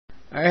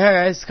Alright, hi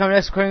guys, coming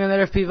next, recording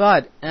another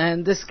PVOD,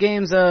 and this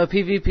game's a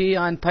PvP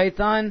on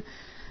Python,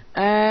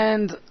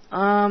 and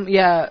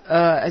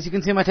as you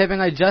can see in my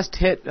typing, I just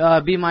hit B-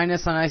 on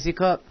IC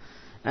Cup,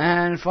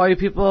 and for all you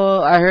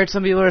people, I heard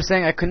some people were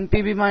saying I couldn't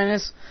be B-,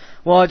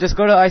 well, just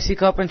go to IC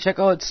Cup and check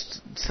out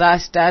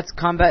 /stats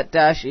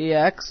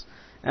combat-ex,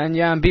 and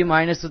yeah, I'm B-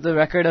 with a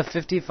record of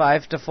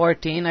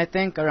 55-14, I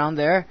think, around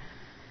there,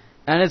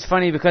 and it's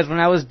funny because when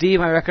I was D,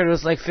 my record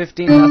was like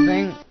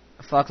 15-0.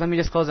 Fuck, let me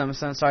just close them.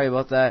 Sorry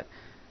about that.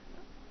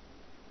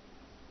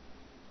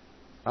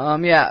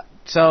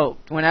 So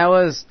when I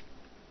was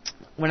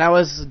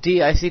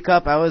D IC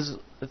Cup, I was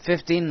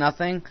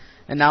 15-0,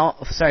 and now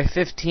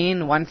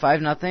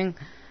 15-0,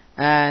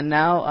 and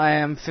now I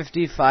am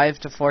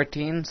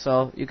 55-14.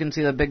 So you can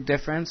see the big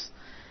difference.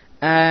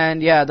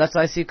 And yeah, that's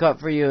IC Cup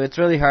for you. It's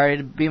really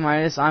hard. B-,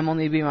 I'm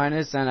only B-,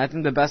 and I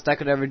think the best I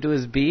could ever do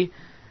is B.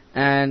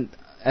 And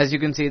as you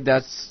can see,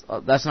 that's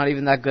not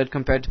even that good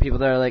compared to people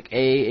that are like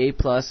A+, A-,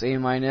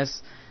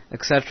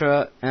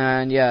 etc.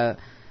 And yeah,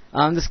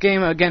 this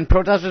game, again,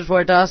 Protoss vs.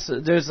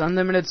 Fortoss, there's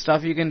unlimited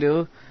stuff you can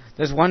do.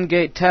 There's 1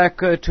 gate tech,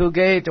 2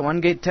 gate, 1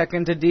 gate tech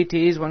into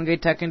DTs, 1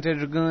 gate tech into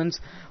Dragoons,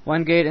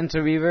 1 gate into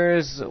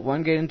Reavers,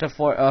 1 gate into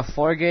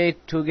 4 gate,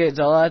 2 gate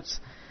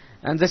Zealots.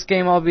 And this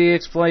game I'll be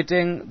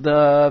exploiting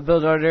the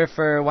build order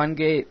for 2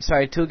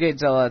 gate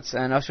Zealots,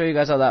 and I'll show you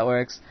guys how that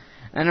works.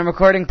 And I'm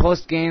recording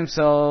post-game,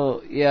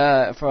 so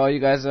yeah, for all you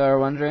guys that are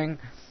wondering.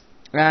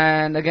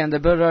 And again, the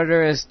build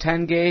order is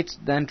 10 gate,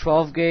 then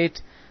 12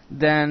 gate,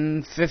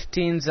 then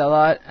 15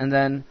 Zealot, and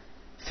then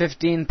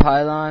 14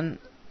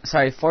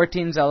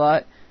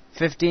 Zealot,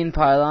 15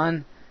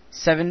 Pylon,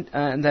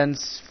 15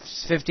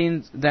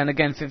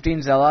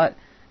 Zealot,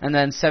 and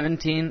then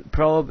 17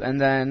 Probe, and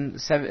then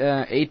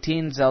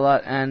 18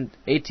 Zealot, and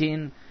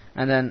 18,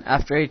 and then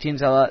after 18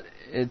 Zealot,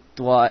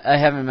 I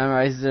haven't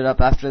memorized it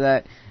up after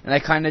that, and I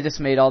kind of just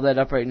made all that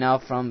up right now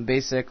from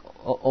basic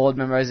old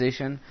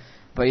memorization.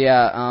 But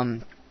yeah,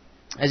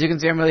 as you can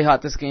see, I'm really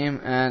hot this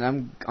game,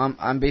 and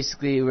I'm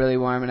basically really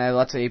warm, and I have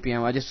lots of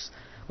APM. I just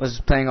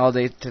was playing all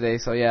day today,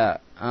 so yeah.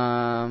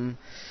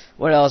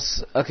 What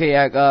else? Okay,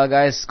 yeah,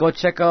 guys, go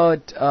check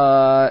out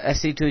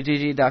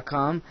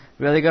sc2gg.com.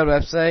 Really good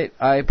website.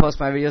 I post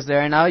my videos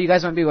there. And now you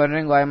guys might be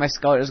wondering why my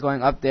scout is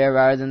going up there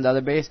rather than the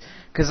other base.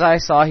 Because I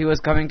saw he was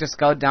coming to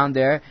scout down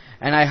there,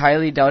 and I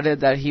highly doubted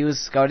that he was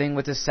scouting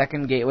with his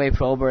second gateway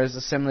probe or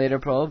his simulator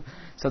probe.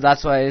 So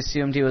that's why I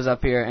assumed he was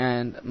up here,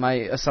 and my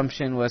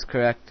assumption was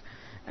correct.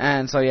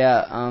 And so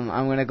yeah,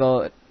 I'm gonna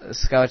go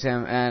scout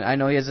him, and I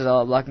know he has a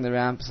Zealot blocking the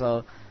ramp,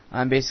 so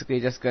I'm basically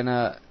just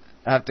gonna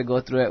have to go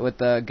through it with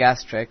the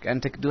gas trick.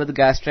 And to do the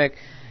gas trick,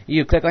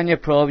 you click on your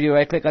probe, you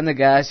right click on the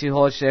gas, you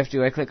hold shift,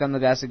 you right click on the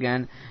gas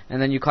again,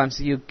 and then you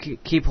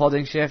keep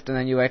holding shift, and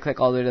then you right click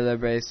all the way to the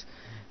base.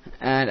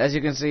 And as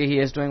you can see, he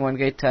is doing 1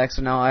 gate tech,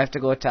 so now I have to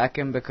go attack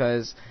him,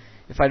 because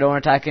if I don't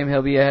attack him,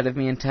 he'll be ahead of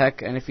me in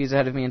tech, and if he's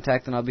ahead of me in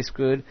tech, then I'll be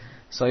screwed.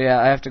 So yeah,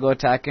 I have to go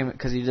attack him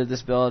because he did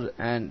this build,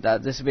 and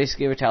this is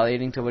basically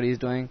retaliating to what he's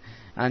doing.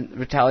 And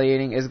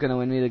retaliating is going to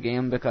win me the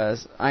game,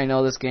 because I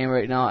know this game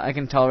right now. I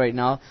can tell right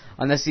now,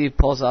 unless he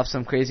pulls off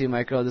some crazy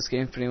micro, this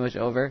game's pretty much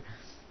over.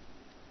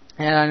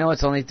 And I know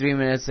it's only 3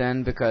 minutes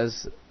in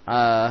because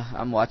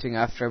I'm watching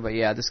after, but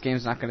yeah, this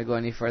game's not going to go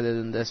any further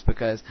than this,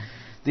 because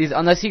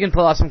unless he can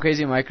pull off some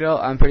crazy micro,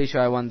 I'm pretty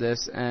sure I won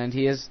this, and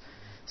he is.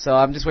 So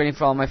I'm just waiting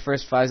for all my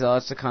first 5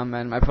 Zealots to come,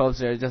 and my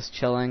probes are just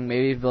chilling,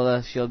 maybe build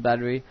a shield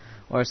battery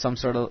or some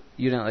sort of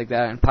unit like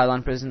that, and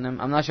pylon prison them.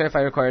 I'm not sure if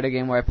I recorded a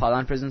game where I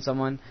pylon prison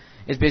someone.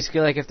 It's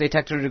basically like if they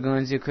tech to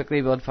Dragoons, you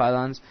quickly build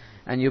pylons,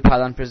 and you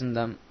pylon prison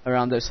them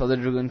around there so the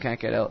Dragoon can't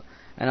get out.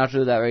 And I'll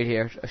do that right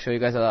here. I'll show you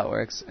guys how that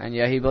works. And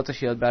yeah, he built a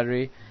shield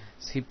battery.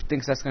 So he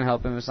thinks that's going to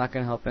help him. It's not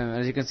going to help him. And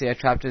as you can see, I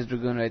trapped his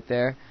Dragoon right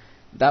there.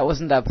 That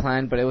wasn't that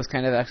planned, but it was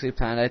kind of actually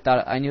planned.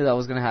 I knew that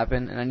was going to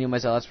happen, and I knew my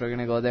Zealots were going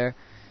to go there.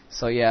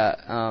 So yeah,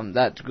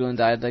 that Dragoon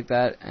died like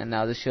that, and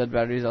now the shield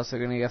battery is also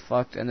going to get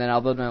fucked. And then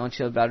I'll build my own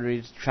shield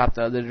battery to trap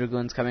the other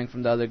Dragoons coming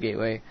from the other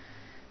gateway.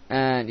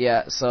 And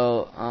yeah,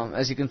 so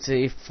as you can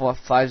see,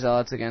 5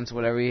 Zealots against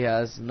whatever he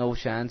has, no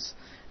chance.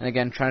 And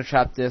again, trying to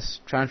trap his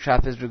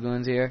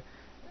Dragoons here.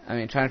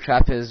 Trying to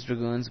trap his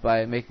Dragoons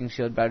by making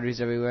shield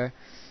batteries everywhere.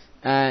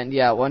 And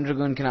yeah, 1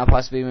 Dragoon cannot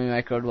possibly be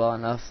microed well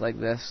enough like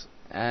this.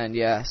 And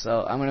yeah,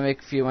 so I'm gonna make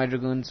a few of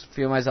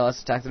my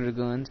Zealots attack the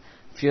Dragoons,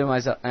 few of my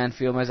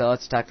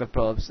Zealots attack the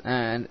probes.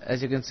 And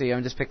as you can see,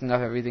 I'm just picking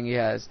up everything he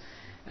has.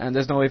 And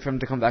there's no way for him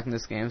to come back in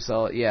this game.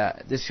 So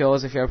yeah, this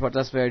shows if you're a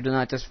Protoss player, do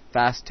not just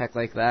fast tech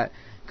like that,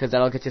 because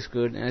that'll get you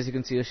screwed. And as you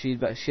can see,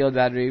 the shield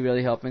battery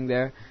really helping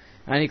there.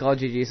 And he called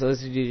GG, so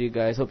this is GG,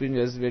 guys. Hope you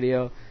enjoyed this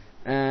video.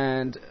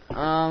 And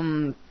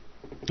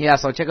yeah,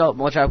 so check out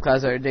Motrap,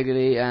 Kazar,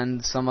 Diggity,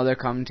 and some other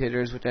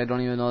commentators, which I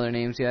don't even know their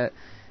names yet.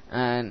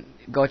 And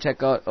go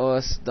check out the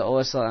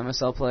OSL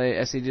MSL play,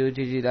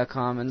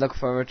 sc2gg.com, and look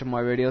forward to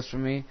more videos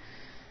from me.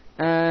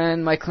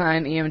 And my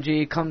clan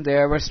EMG, come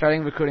there. We're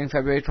starting recruiting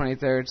February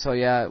 23rd, so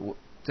yeah,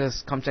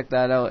 just come check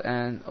that out.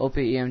 And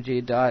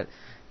opemg.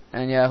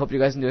 And yeah, I hope you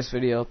guys enjoy this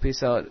video.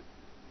 Peace out.